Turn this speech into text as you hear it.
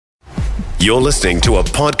You're listening to a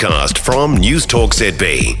podcast from News Talk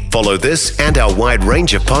ZB. Follow this and our wide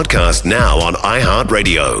range of podcasts now on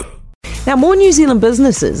iHeartRadio. Now, more New Zealand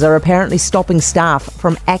businesses are apparently stopping staff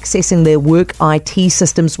from accessing their work IT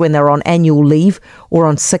systems when they're on annual leave or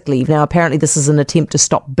on sick leave. Now, apparently this is an attempt to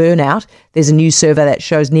stop burnout. There's a new survey that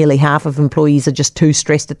shows nearly half of employees are just too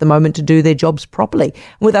stressed at the moment to do their jobs properly.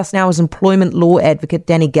 With us now is employment law advocate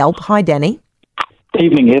Danny Gelb. Hi, Danny.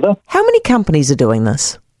 Evening, Heather. How many companies are doing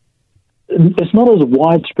this? It's not as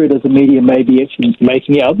widespread as the media may be actually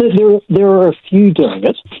making out. There are a few doing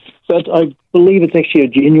it, but I believe it's actually a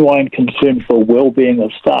genuine concern for well-being of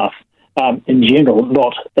staff in general,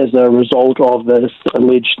 not as a result of this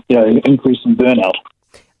alleged increase in burnout.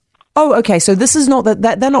 Oh, okay. So this is not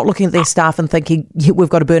that they're not looking at their staff and thinking we've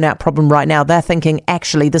got a burnout problem right now. They're thinking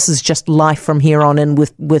actually this is just life from here on in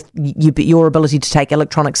with your ability to take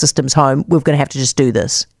electronic systems home. We're going to have to just do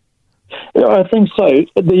this. Yeah, I think so.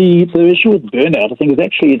 The issue with burnout, I think, is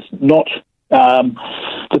actually it's not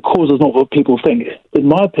the cause is not what people think. In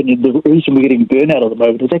my opinion, the reason we're getting burnout at the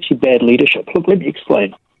moment is actually bad leadership. Look, let me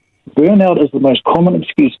explain. Burnout is the most common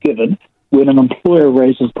excuse given when an employer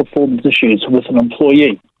raises performance issues with an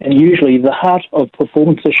employee. And usually the heart of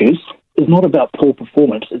performance issues is not about poor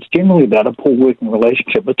performance. It's generally about a poor working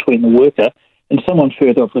relationship between the worker and someone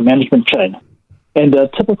further up the management chain. And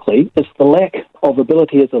typically, it's the lack of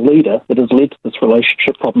ability as a leader that has led to this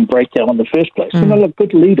relationship problem breakdown in the first place. Look,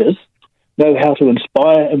 good leaders know how to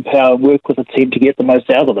inspire, empower, and work with a team to get the most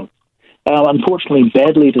out of them. Unfortunately,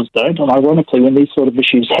 bad leaders don't, and ironically, when these sort of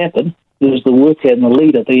issues happen, there's the worker and the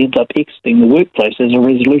leader that end up exiting the workplace as a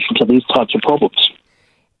resolution to these types of problems.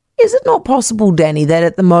 Is it not possible, Danny, that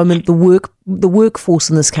at the moment the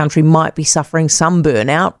workforce in this country might be suffering some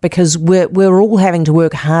burnout because we're all having to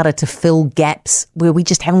work harder to fill gaps where we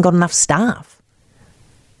just haven't got enough staff?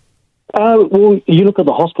 Well, you look at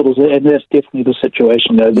the hospitals, and that's definitely the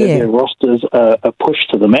situation. Their rosters are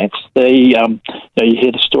pushed to the max. You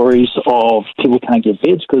hear the stories of people can't get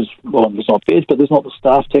beds because, well, there's not beds, but there's not the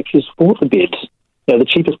staff to actually support the beds. The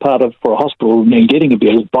cheapest part for a hospital in getting a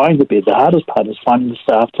bed is buying the bed. The hardest part is finding the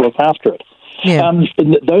staff to look after it. Yeah.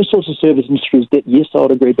 In those sorts of service industries, yes, I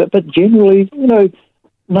would agree. But generally, no,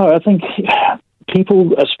 I think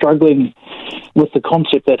people are struggling with the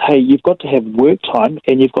concept that, hey, you've got to have work time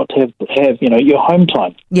and you've got to have your home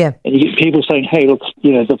time. Yeah. And you get people saying, hey, look,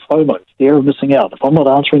 the FOMO, fear of missing out. If I'm not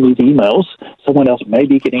answering these emails, someone else may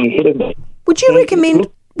be getting ahead of me.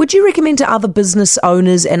 Would you recommend to other business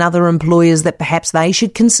owners and other employers that perhaps they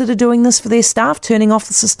should consider doing this for their staff, turning off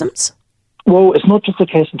the systems? Well, it's not just a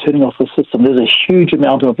case of turning off the system. There's a huge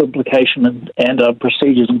amount of implication and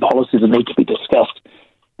procedures and policies that need to be discussed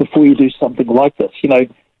before you do something like this.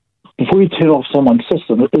 Before you turn off someone's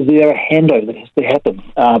system, is there a handover that has to happen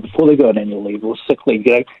before they go on annual leave or sick leave?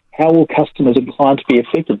 How will customers and clients be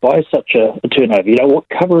affected by such a turnover? What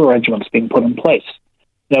cover arrangements being put in place?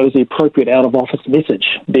 Is the appropriate out-of-office message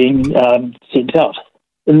being sent out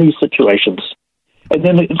in these situations? And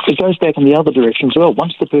then it goes back in the other direction as well.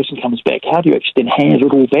 Once the person comes back, how do you actually then hand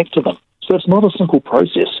it all back to them? So it's not a simple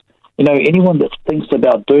process. Anyone that thinks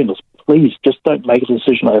about doing this, please just don't make a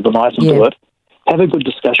decision overnight and do it. Have a good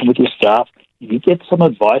discussion with your staff. You get some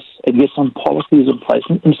advice and get some policies in place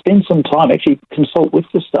and spend some time, actually consult with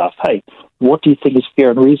your staff. Hey, what do you think is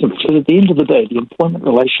fair and reasonable? Because at the end of the day, the Employment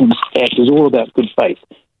Relations Act is all about good faith,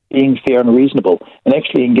 being fair and reasonable, and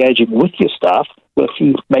actually engaging with your staff will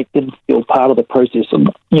actually make them feel part of the process and,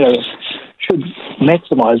 should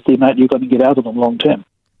maximise the amount you're going to get out of them long term.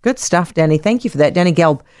 Good stuff, Danny. Thank you for that. Danny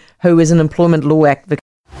Gelb, who is an employment law advocate.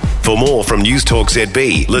 For more from News Talk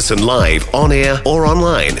ZB, listen live, on air or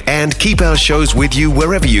online, and keep our shows with you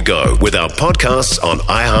wherever you go with our podcasts on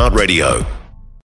iHeartRadio.